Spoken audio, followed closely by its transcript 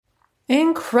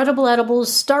Incredible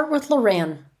edibles start with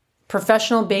Loran.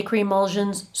 Professional bakery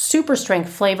emulsions, super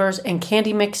strength flavors, and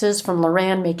candy mixes from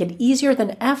Loran make it easier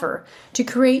than ever to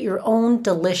create your own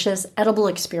delicious edible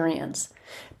experience.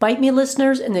 Bite Me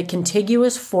listeners in the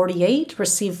contiguous 48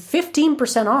 receive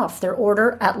 15% off their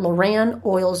order at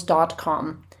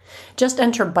LoranOils.com. Just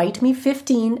enter Bite Me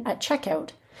 15 at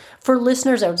checkout. For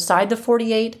listeners outside the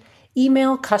 48,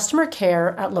 email customer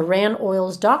care at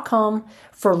LoranOils.com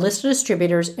for a list of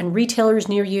distributors and retailers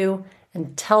near you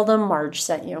and tell them Marge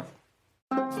sent you.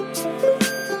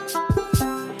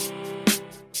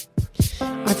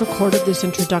 I've recorded this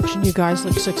introduction, you guys,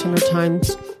 like 600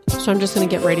 times, so I'm just going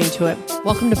to get right into it.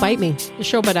 Welcome to Bite Me, the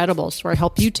show about edibles, where I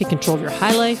help you take control of your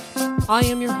high life. I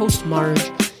am your host,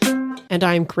 Marge, and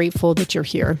I am grateful that you're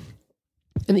here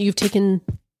and that you've taken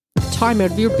time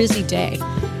out of your busy day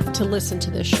to listen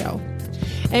to this show.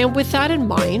 And with that in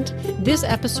mind, this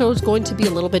episode is going to be a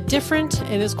little bit different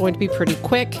and it's going to be pretty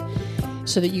quick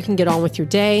so that you can get on with your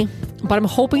day. But I'm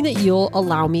hoping that you'll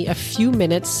allow me a few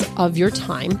minutes of your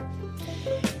time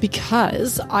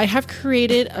because I have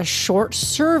created a short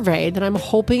survey that I'm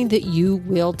hoping that you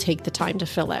will take the time to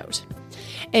fill out.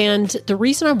 And the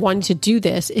reason I'm wanting to do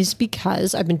this is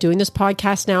because I've been doing this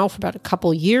podcast now for about a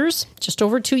couple years, just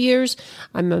over 2 years.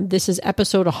 This is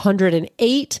episode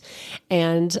 108,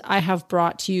 and I have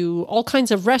brought you all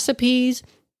kinds of recipes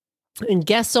and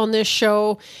guests on this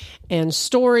show and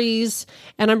stories,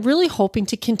 and I'm really hoping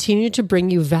to continue to bring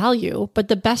you value. But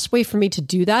the best way for me to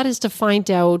do that is to find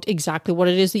out exactly what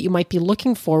it is that you might be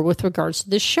looking for with regards to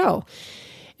this show.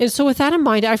 And so with that in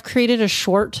mind, I've created a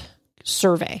short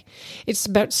survey. It's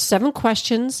about 7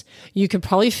 questions. You could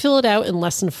probably fill it out in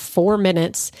less than 4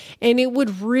 minutes, and it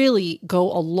would really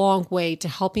go a long way to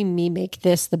helping me make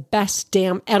this the best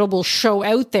damn edible show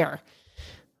out there.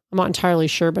 I'm not entirely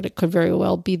sure, but it could very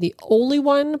well be the only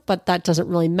one, but that doesn't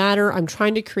really matter. I'm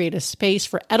trying to create a space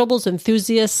for edibles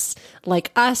enthusiasts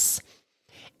like us,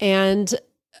 and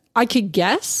I could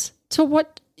guess to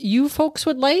what you folks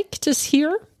would like to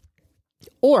hear.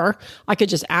 Or I could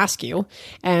just ask you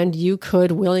and you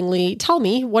could willingly tell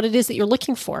me what it is that you're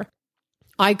looking for.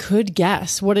 I could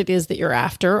guess what it is that you're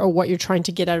after or what you're trying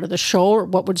to get out of the show or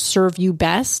what would serve you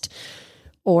best.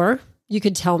 Or you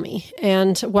could tell me.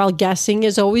 And while guessing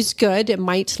is always good, it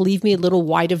might leave me a little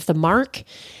wide of the mark.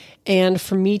 And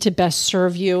for me to best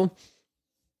serve you,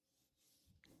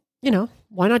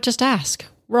 why not just ask?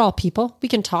 We're all people. We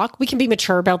can talk. We can be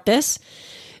mature about this.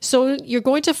 So you're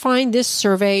going to find this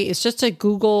survey. It's just a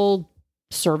Google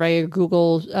survey, a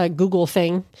Google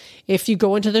thing. If you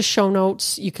go into the show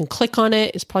notes, you can click on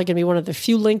it. It's probably going to be one of the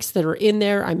few links that are in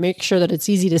there. I make sure that it's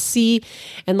easy to see.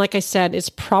 And like I said, it's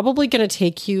probably going to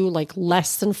take you like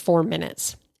less than 4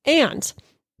 minutes. And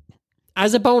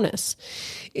as a bonus,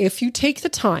 if you take the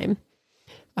time,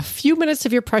 a few minutes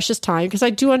of your precious time, because I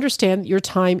do understand that your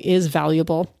time is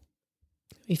valuable.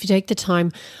 If you take the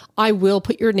time, I will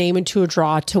put your name into a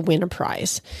draw to win a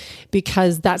prize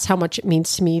because that's how much it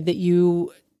means to me that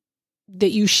you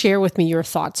share with me your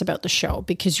thoughts about the show,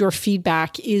 because your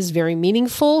feedback is very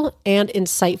meaningful and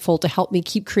insightful to help me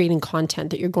keep creating content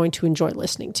that you're going to enjoy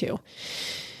listening to.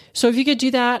 So if you could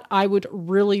do that, I would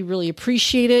really, really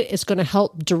appreciate it. It's going to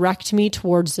help direct me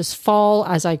towards this fall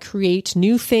as I create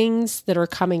new things that are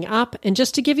coming up. And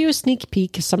just to give you a sneak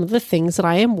peek of some of the things that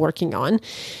I am working on.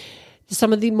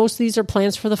 Most of these are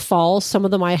plans for the fall. Some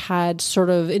of them I had sort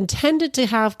of intended to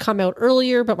have come out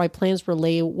earlier, but my plans were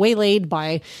waylaid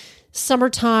by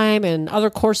summertime and other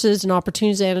courses and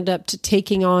opportunities I ended up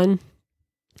taking on.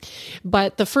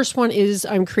 But the first one is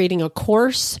I'm creating a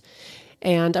course.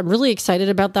 And I'm really excited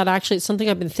about that. Actually, it's something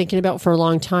I've been thinking about for a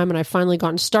long time, and I've finally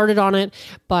gotten started on it,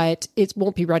 but it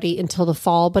won't be ready until the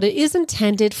fall. But it is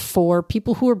intended for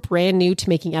people who are brand new to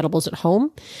making edibles at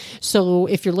home. So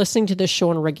if you're listening to this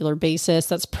show on a regular basis,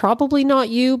 that's probably not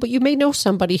you, but you may know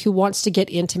somebody who wants to get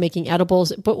into making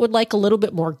edibles, but would like a little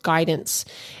bit more guidance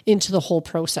into the whole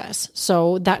process.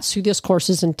 So that's who this course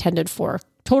is intended for.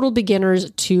 Total beginners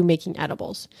to making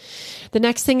edibles. The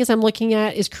next thing I'm looking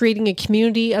at is creating a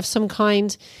community of some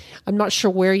kind. I'm not sure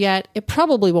where yet. It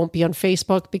probably won't be on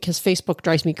Facebook because Facebook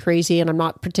drives me crazy and I'm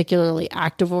not particularly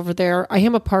active over there. I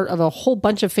am a part of a whole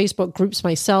bunch of Facebook groups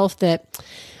myself that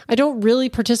I don't really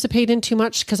participate in too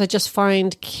much because I just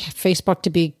find Facebook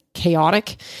to be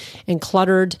chaotic and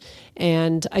cluttered,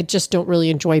 and I just don't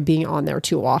really enjoy being on there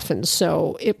too often.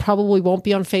 So it probably won't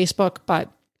be on Facebook, but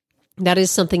that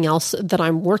is something else that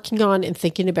I'm working on and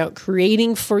thinking about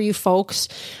creating for you folks.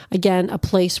 Again, a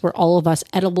place where all of us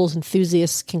edibles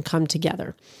enthusiasts can come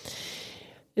together.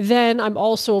 Then I'm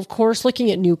also, of course, looking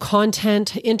at new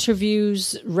content,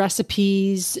 interviews,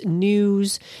 recipes,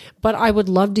 news, but I would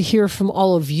love to hear from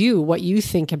all of you what you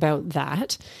think about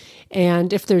that.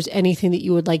 And if there's anything that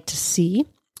you would like to see,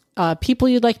 people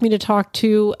you'd like me to talk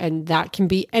to, and that can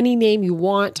be any name you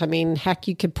want. I mean, heck,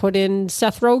 you could put in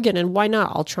Seth Rogen, and why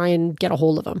not? I'll try and get a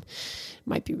hold of him.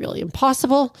 Might be really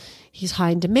impossible. He's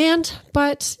high in demand,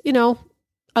 but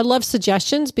I love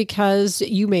suggestions because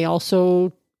you may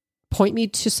also point me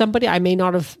to somebody I may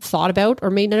not have thought about or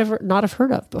may never not have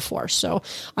heard of before. So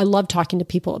I love talking to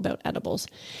people about edibles.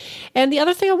 And the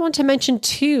other thing I want to mention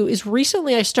too is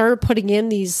recently I started putting in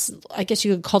these, I guess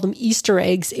you could call them Easter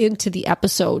eggs, into the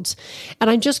episodes. And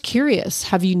I'm just curious,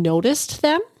 have you noticed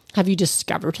them? Have you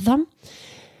discovered them?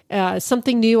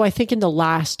 Something new, I think, in the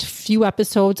last few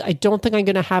episodes. I don't think I'm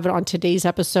going to have it on today's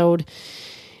episode,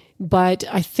 but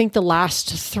I think the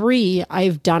last 3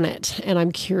 I've done it, and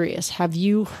I'm curious, have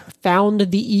you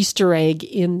found the Easter egg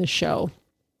in the show?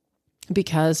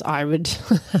 Because I would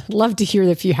love to hear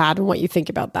if you had and what you think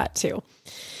about that too.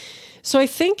 So I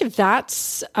think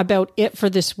that's about it for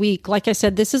this week. Like I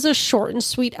said, this is a short and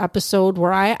sweet episode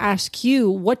where I ask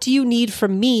you, what do you need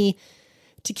from me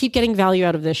to keep getting value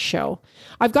out of this show?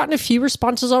 I've gotten a few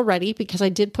responses already because I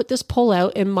did put this poll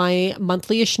out in my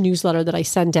monthly-ish newsletter that I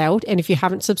send out. And if you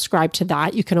haven't subscribed to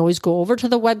that, you can always go over to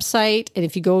the website. And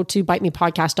if you go to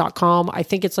bitemepodcast.com, I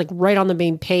think it's like right on the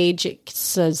main page. It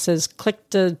says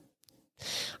click to,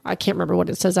 I can't remember what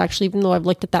it says actually, even though I've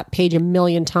looked at that page a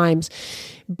million times.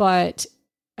 But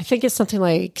I think it's something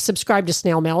like subscribe to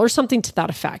snail mail or something to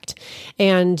that effect.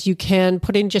 And you can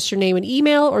put in just your name and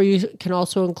email, or you can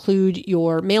also include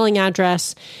your mailing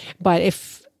address. But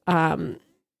if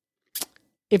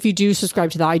you do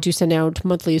subscribe to that, I do send out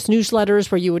monthly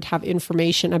newsletters where you would have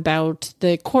information about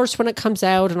the course when it comes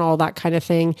out and all that kind of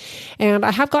thing. And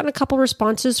I have gotten a couple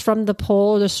responses from the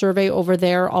poll, the survey over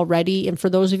there already. And for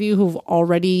those of you who've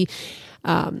already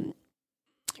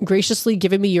graciously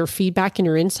given me your feedback and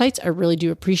your insights, I really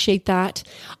do appreciate that.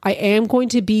 I am going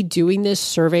to be doing this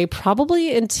survey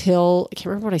probably until, I can't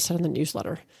remember what I said in the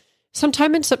newsletter,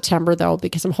 sometime in September though,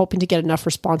 because I'm hoping to get enough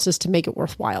responses to make it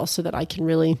worthwhile so that I can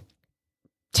really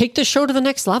take the show to the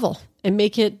next level and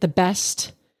make it the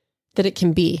best that it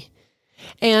can be.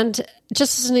 And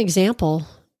just as an example,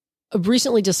 I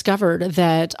recently discovered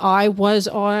that I was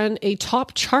on a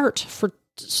top chart for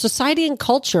Society and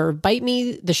Culture. Bite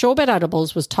Me, the show about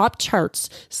edibles, was top charts,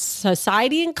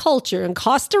 Society and Culture in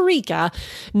Costa Rica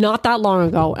not that long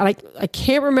ago. And I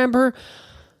can't remember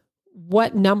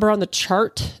what number on the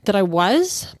chart that I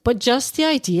was, but just the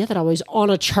idea that I was on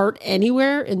a chart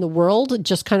anywhere in the world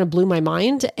just kind of blew my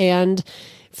mind. And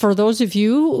for those of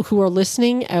you who are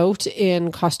listening out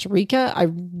in Costa Rica, I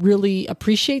really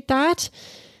appreciate that.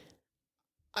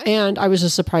 And I was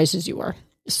as surprised as you were.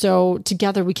 So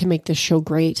together we can make this show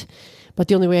great. But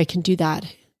the only way I can do that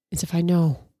is if I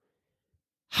know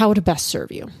how to best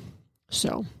serve you.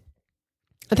 So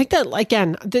I think that,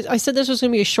 again, I said this was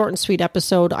going to be a short and sweet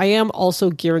episode. I am also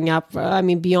gearing up.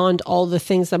 Beyond all the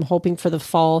things I'm hoping for the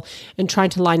fall and trying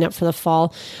to line up for the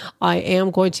fall, I am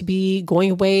going to be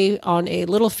going away on a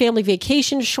little family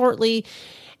vacation shortly.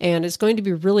 And it's going to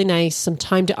be really nice, some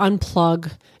time to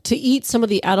unplug, to eat some of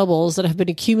the edibles that have been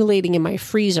accumulating in my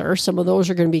freezer. Some of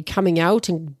those are going to be coming out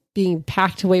and being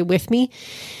packed away with me.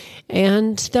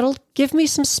 And that'll give me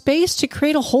some space to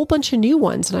create a whole bunch of new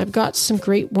ones. And I've got some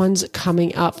great ones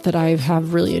coming up that I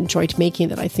have really enjoyed making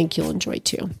that I think you'll enjoy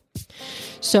too.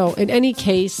 So in any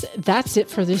case, that's it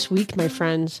for this week, my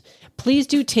friends. Please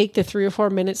do take the 3 or 4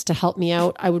 minutes to help me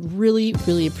out. I would really,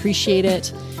 really appreciate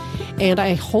it. And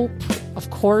I hope, of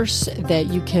course, that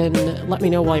you can let me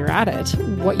know while you're at it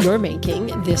what you're making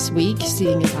this week,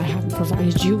 seeing as I haven't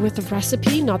provided you with a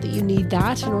recipe. Not that you need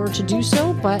that in order to do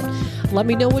so, but let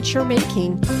me know what you're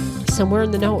making somewhere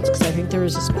in the notes, because I think there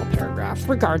is a small paragraph.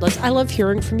 Regardless, I love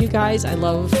hearing from you guys. I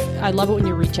love it when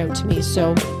you reach out to me.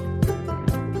 So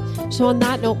on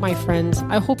that note, my friends,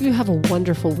 I hope you have a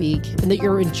wonderful week and that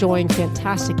you're enjoying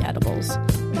fantastic edibles.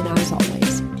 And as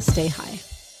always, stay high.